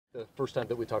The first time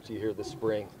that we talked to you here this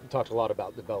spring, you talked a lot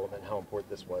about development, how important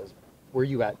this was. Where are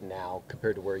you at now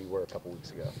compared to where you were a couple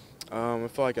weeks ago? I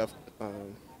feel like I've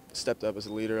stepped up as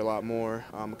a leader a lot more.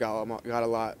 Got a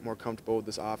lot more comfortable with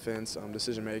this offense,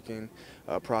 decision making,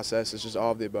 process. It's just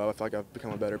all of the above. I feel like I've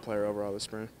become a better player overall this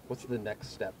spring. What's the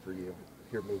next step for you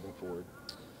here moving forward?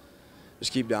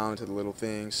 Just keep down to the little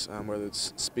things, whether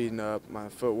it's speeding up my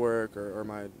footwork or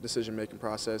my decision making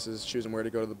processes, choosing where to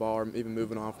go to the ball, or even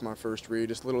moving on from my first read.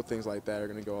 Just little things like that are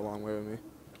going to go a long way with me.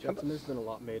 Jackson, there's been a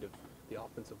lot made of the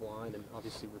offensive line and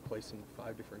obviously replacing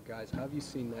 5 different guys. How have you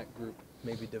seen that group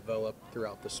maybe develop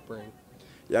throughout the spring?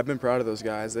 Yeah, I've been proud of those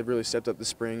guys. They've really stepped up this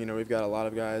spring. You know, we've got a lot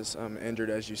of guys injured,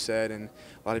 as you said, and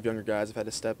a lot of younger guys have had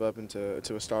to step up into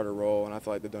a starter role, and I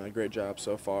feel like they've done a great job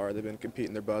so far. They've been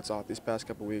competing their butts off these past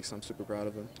couple weeks. I'm super proud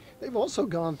of them. They've also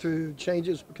gone through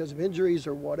changes because of injuries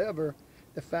or whatever.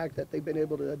 The fact that they've been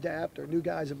able to adapt or new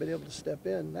guys have been able to step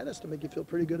in, that has to make you feel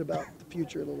pretty good about the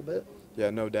future a little bit. Yeah,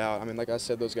 no doubt. I mean, like I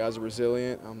said, those guys are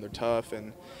resilient. They're tough,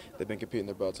 and they've been competing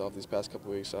their butts off these past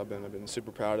couple weeks. So I've been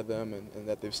super proud of them and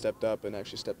that they've stepped up and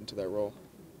actually stepped into that role.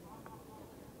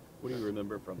 What do you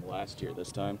remember from last year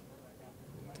this time?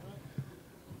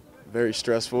 Very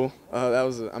stressful. That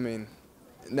was, I mean,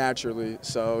 naturally.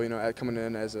 So, you know, coming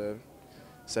in as a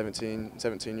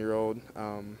 17-year-old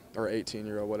or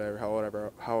 18-year-old,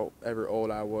 however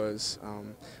old I was,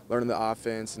 learning the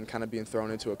offense and kind of being thrown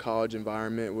into a college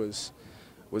environment was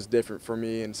different for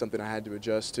me and something I had to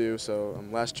adjust to. So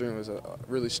last spring was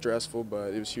really stressful,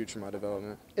 but it was huge for my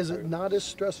development. Is it not as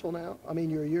stressful now? I mean,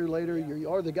 you're a year later,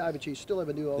 you are the guy, but you still have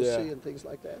a new OC and things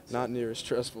like that. So. Not near as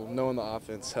stressful. Knowing the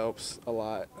offense helps a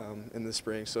lot in the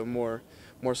spring. So more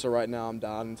so right now I'm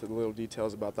dialed into the little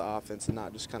details about the offense and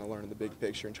not just kind of learning the big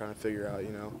picture and trying to figure out, you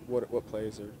know, what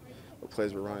plays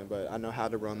we're running. But I know how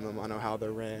to run them. I know how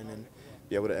they're ran, and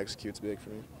be able to execute's big for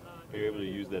me. Are you able to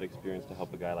use that experience to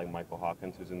help a guy like Michael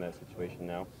Hawkins who's in that situation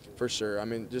now? For sure. I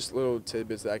mean, just little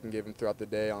tidbits that I can give him throughout the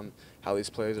day on how these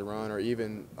plays are run, or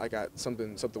even I got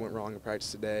something went wrong in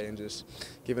practice today, and just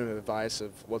giving him advice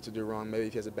of what to do wrong. Maybe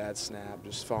if he has a bad snap,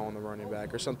 just following the running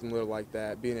back or something little like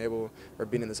that. Being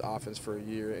in this offense for a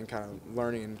year and kind of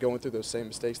learning and going through those same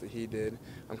mistakes that he did,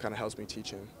 kind of helps me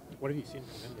teach him. What have you seen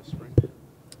from him this spring?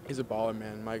 He's a baller,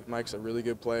 man. Mike's a really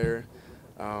good player.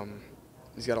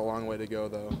 He's got a long way to go,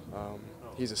 though.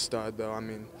 He's a stud, though. I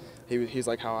mean, he's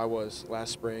like how I was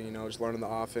last spring, you know, just learning the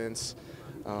offense,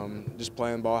 just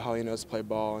playing ball how he knows to play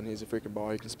ball, and he's a freaking ball.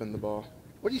 He can spin the ball.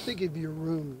 What do you think of your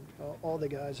room, all the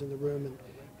guys in the room,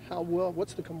 and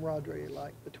what's the camaraderie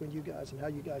like between you guys and how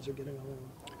you guys are getting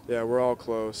along? Yeah, we're all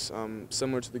close.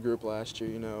 Similar to the group last year,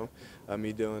 you know,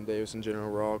 me, Dylan, Davis in general,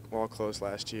 we're all close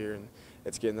last year, and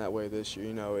it's getting that way this year.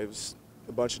 You know, it was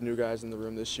a bunch of new guys in the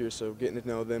room this year, so getting to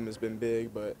know them has been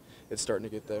big, but it's starting to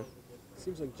get there. It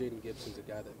seems like Jaden Gibson's a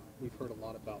guy that we've heard a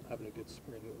lot about having a good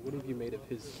spring. What have you made of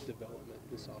his development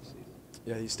this offseason?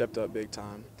 Yeah, he stepped up big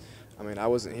time. I mean, I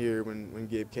wasn't here when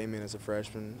Gabe came in as a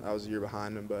freshman. I was a year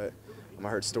behind him, but I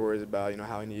heard stories about, you know,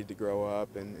 how he needed to grow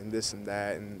up and this and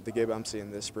that. And the Gabe I'm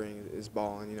seeing this spring is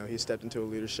balling. You know, he stepped into a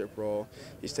leadership role.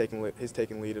 He's taking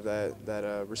lead of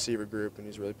that receiver group, and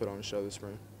he's really put on a show this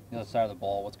spring. The other side of the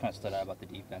ball, what's kind of stood out about the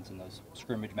defense in those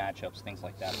scrimmage matchups, things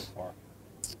like that so far?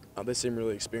 They seem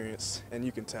really experienced, and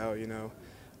you can tell, you know,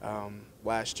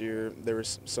 last year there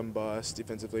was some busts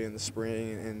defensively in the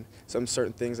spring and some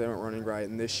certain things they weren't running right,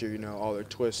 and this year, you know, all their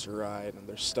twists are right and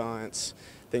their stunts,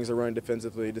 things are running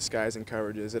defensively, disguising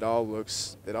coverages. It all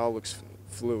looks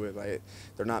fluid. Like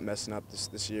they're not messing up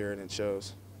this year, and it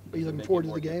shows. Are you looking forward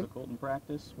to the game? Difficult in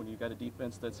practice when you got a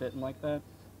defense that's hitting like that?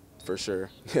 For sure.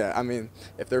 Yeah, I mean,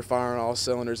 if they're firing all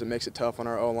cylinders, it makes it tough on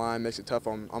our O-line, makes it tough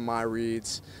on my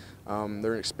reads.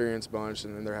 They're an experienced bunch,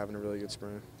 and they're having a really good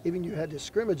spring. Even you had to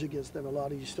scrimmage against them a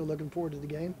lot. Are you still looking forward to the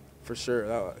game? For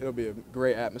sure. It'll be a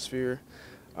great atmosphere.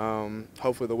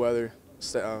 Hopefully the weather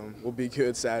will be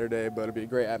good Saturday, but it'll be a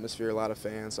great atmosphere, a lot of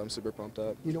fans, so I'm super pumped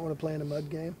up. You don't want to play in a mud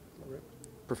game?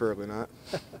 Preferably not.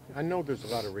 I know there's a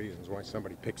lot of reasons why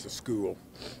somebody picks a school,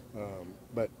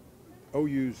 but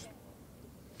OU's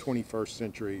 21st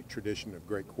century tradition of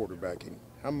great quarterbacking,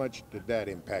 how much did that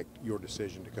impact your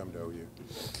decision to come to OU?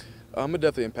 It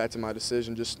definitely impacted my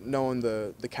decision, just knowing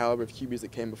the caliber of QBs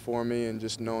that came before me and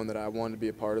just knowing that I wanted to be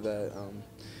a part of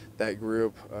that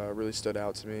group really stood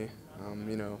out to me.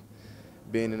 You know,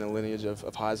 being in a lineage of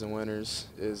Heisman winners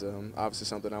is obviously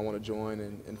something I want to join,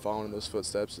 and following in those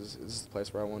footsteps is the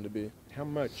place where I wanted to be. How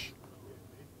much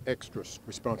extra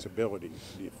responsibility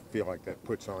do you feel like that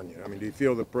puts on you? I mean, do you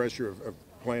feel the pressure of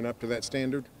playing up to that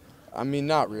standard? I mean,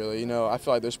 not really. You know, I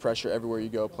feel like there's pressure everywhere you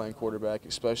go playing quarterback,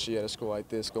 especially at a school like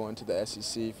this, going to the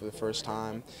SEC for the first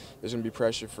time. There's going to be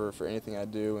pressure for anything I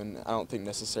do, and I don't think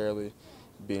necessarily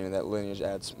being in that lineage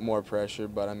adds more pressure,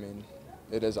 but I mean,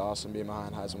 it is awesome being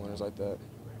behind Heisman winners like that.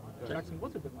 Jackson,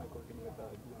 what's it been like working with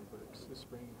young Burks this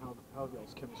spring? How have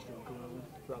y'all's chemistry grown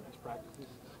throughout these practices?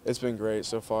 It's been great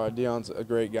so far. Deion's a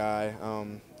great guy,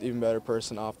 even better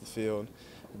person off the field.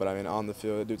 But I mean, on the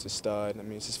field, that dude's a stud. I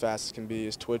mean, he's as fast as can be,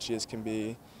 as twitchy as can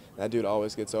be. That dude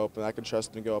always gets open. I can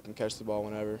trust him to go up and catch the ball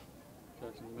whenever.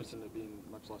 Jackson, you mentioned it being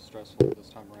much less stressful this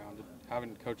time around. Did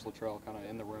having Coach Luttrell kind of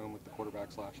in the room with the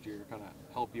quarterbacks last year kind of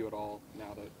help you at all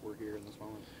now that we're here in this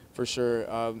moment? For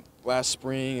sure. Last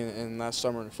spring and last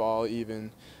summer and fall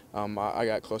even, I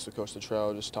got close with Coach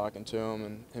Luttrell, just talking to him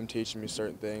and him teaching me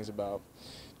certain things about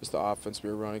just the offense we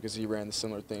were running, because he ran the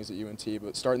similar things at UNT.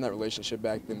 But starting that relationship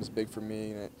back then was big for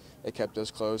me, and it kept us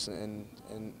close and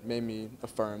made me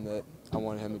affirm that I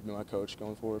wanted him to be my coach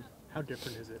going forward. How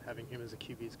different is it having him as a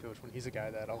QB's coach when he's a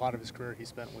guy that a lot of his career he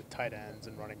spent with tight ends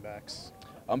and running backs?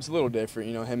 It's a little different.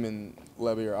 You know, him and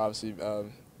Levy are obviously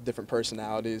different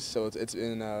personalities, so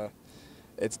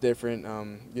it's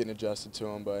different getting adjusted to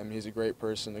him. But I mean, he's a great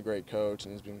person, a great coach,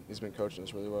 and he's been coaching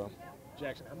us really well.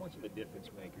 Jackson, how much of a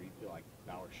difference maker you feel like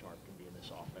Bauer Sharp can be in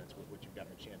this offense with what you've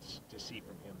gotten a chance to see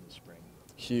from him this spring?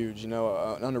 Huge. You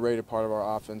know, an underrated part of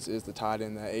our offense is the tight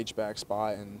end, that H-back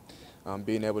spot, and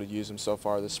being able to use him so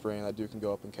far this spring. That dude can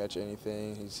go up and catch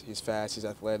anything. He's fast, he's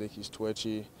athletic, he's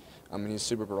twitchy. I mean, he's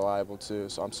super reliable too.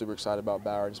 So I'm super excited about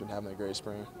Bauer. He's been having a great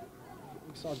spring.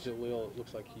 We saw Jaleel. It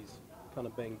looks like he's kind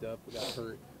of banged up, got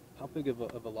hurt. How big of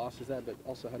a loss is that? But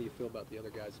also, how do you feel about the other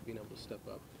guys being able to step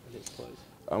up in his plays?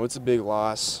 It's a big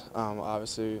loss.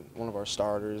 Obviously, one of our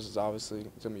starters is obviously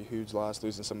going to be a huge loss,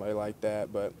 losing somebody like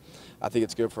that. But I think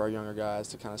it's good for our younger guys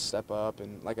to kind of step up.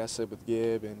 And like I said, with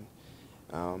Gibb and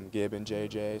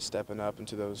JJ stepping up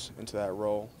into that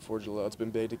role for Jaleel, it's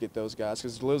been big to get those guys,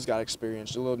 because Jaleel's got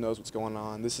experience. Jaleel knows what's going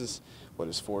on. This is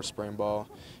his fourth spring ball.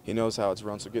 He knows how it's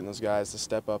run. So getting those guys to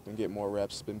step up and get more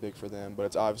reps has been big for them.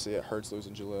 But it hurts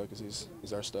losing Jaleel because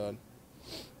he's our stud.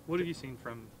 What have you seen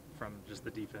from just the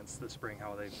defense this spring,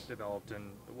 how they've developed, and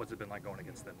what's it been like going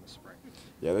against them this spring?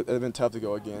 Yeah, they've been tough to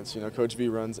go against. You know, Coach V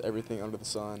runs everything under the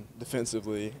sun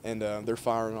defensively, and they're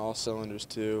firing all cylinders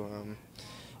too.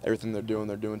 Everything they're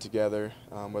doing together,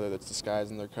 whether that's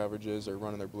disguising their coverages or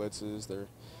running their blitzes, their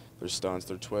stunts,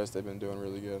 their twists. They've been doing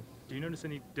really good. Do you notice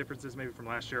any differences maybe from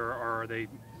last year, or are they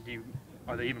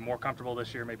even more comfortable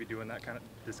this year, maybe doing that kind of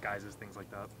disguises, things like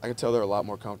that? I can tell they're a lot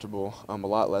more comfortable, a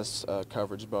lot less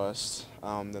coverage busts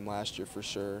than last year for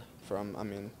sure.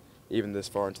 Even this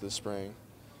far into the spring,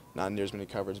 not near as many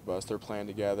coverage busts. They're playing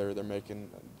together. They're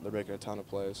making a ton of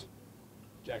plays.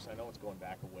 Jackson, I know it's going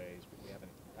back a ways, but we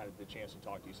haven't had the chance to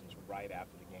talk to you since right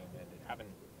after the game ended. Haven't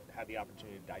had the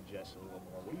opportunity to digest it a little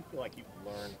more. What do you feel like you've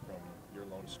learned from your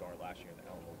Lone Star last year in the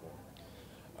Alamo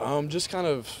Bowl? Just kind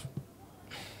of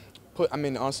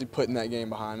honestly putting that game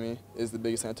behind me is the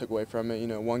biggest thing I took away from it. You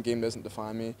know, one game doesn't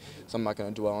define me, so I'm not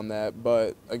going to dwell on that.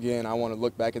 But again, I want to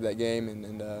look back at that game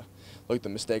and look at the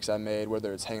mistakes I made,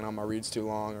 whether it's hanging on my reads too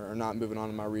long or not moving on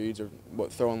to my reads, or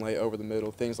throwing late over the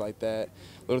middle, things like that.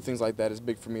 Little things like that is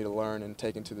big for me to learn and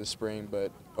take into the spring.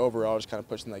 But overall, just kind of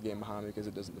pushing that game behind me because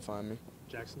it doesn't define me.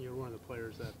 Jackson, you were one of the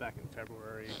players that back in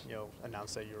February,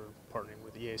 announced that you were partnering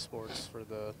with EA Sports for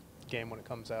the game when it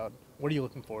comes out. What are you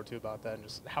looking forward to about that, and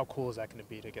just how cool is that going to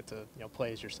be to get to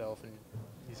play as yourself and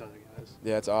these other guys?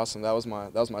 Yeah, it's awesome. That was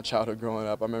my childhood growing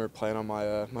up. I remember playing on my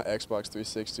Xbox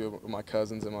 360 with my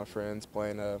cousins and my friends,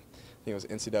 playing I think it was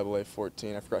NCAA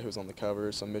 14. I forgot who was on the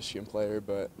cover, some Michigan player,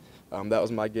 but that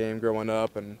was my game growing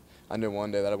up, and I knew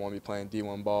one day that I want to be playing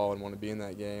D1 ball and want to be in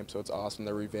that game. So it's awesome.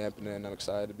 They're revamping it, and I'm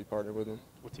excited to be partnered with them.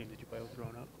 What team did you play with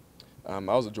growing up? I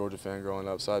was a Georgia fan growing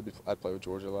up, so I'd play with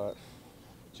Georgia a lot.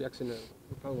 Jackson, we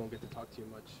probably won't get to talk to you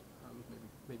much,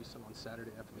 maybe some on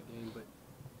Saturday after the game, but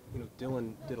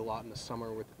Dylan did a lot in the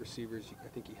summer with receivers. I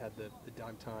think he had the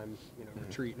dime time,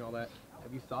 retreat and all that.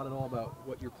 Have you thought at all about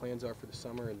what your plans are for the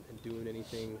summer and doing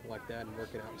anything like that and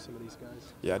working out with some of these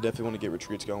guys? Yeah, I definitely want to get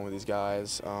retreats going with these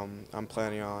guys. I'm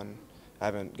planning on, I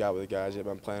haven't got with the guys yet,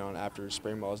 but I'm planning on after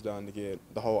spring ball is done to get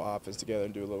the whole offense together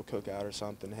and do a little cookout or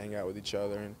something, hang out with each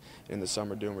other, and in the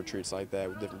summer doing retreats like that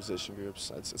with different position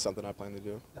groups. It's something I plan to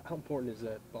do. How important is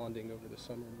that bonding over the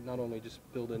summer, not only just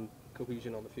building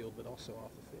cohesion on the field, but also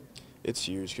off the field? It's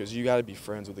huge because you got to be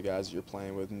friends with the guys that you're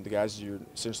playing with and the guys you're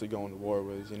essentially going to war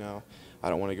with. I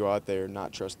don't want to go out there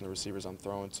not trusting the receivers I'm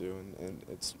throwing to, and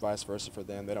it's vice versa for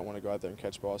them. They don't want to go out there and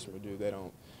catch balls from a dude they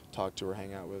don't talk to or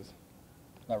hang out with.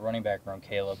 That running back room,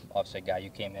 Caleb, obviously a guy you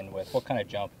came in with. What kind of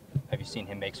jump have you seen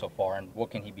him make so far, and what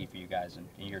can he be for you guys in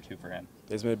a year or two for him?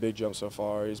 He's made a big jump so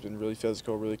far. He's been really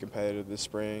physical, really competitive this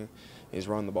spring. He's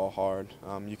running the ball hard.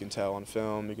 You can tell on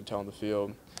film, you can tell on the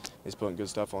field. He's putting good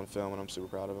stuff on film, and I'm super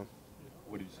proud of him.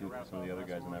 What did you see from some of the other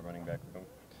guys in that running back room?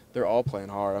 They're all playing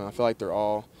hard. I mean, I feel like they're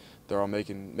all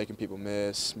making people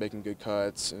miss, making good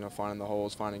cuts, finding the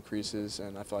holes, finding creases,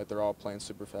 and I feel like they're all playing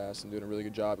super fast and doing a really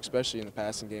good job, especially in the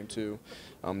passing game too,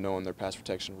 knowing their pass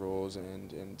protection rules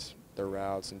and their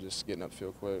routes and just getting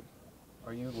upfield quick.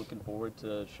 Are you looking forward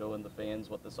to showing the fans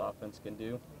what this offense can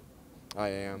do? I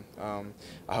am.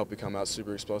 I hope we come out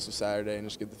super explosive Saturday and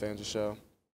just give the fans a show.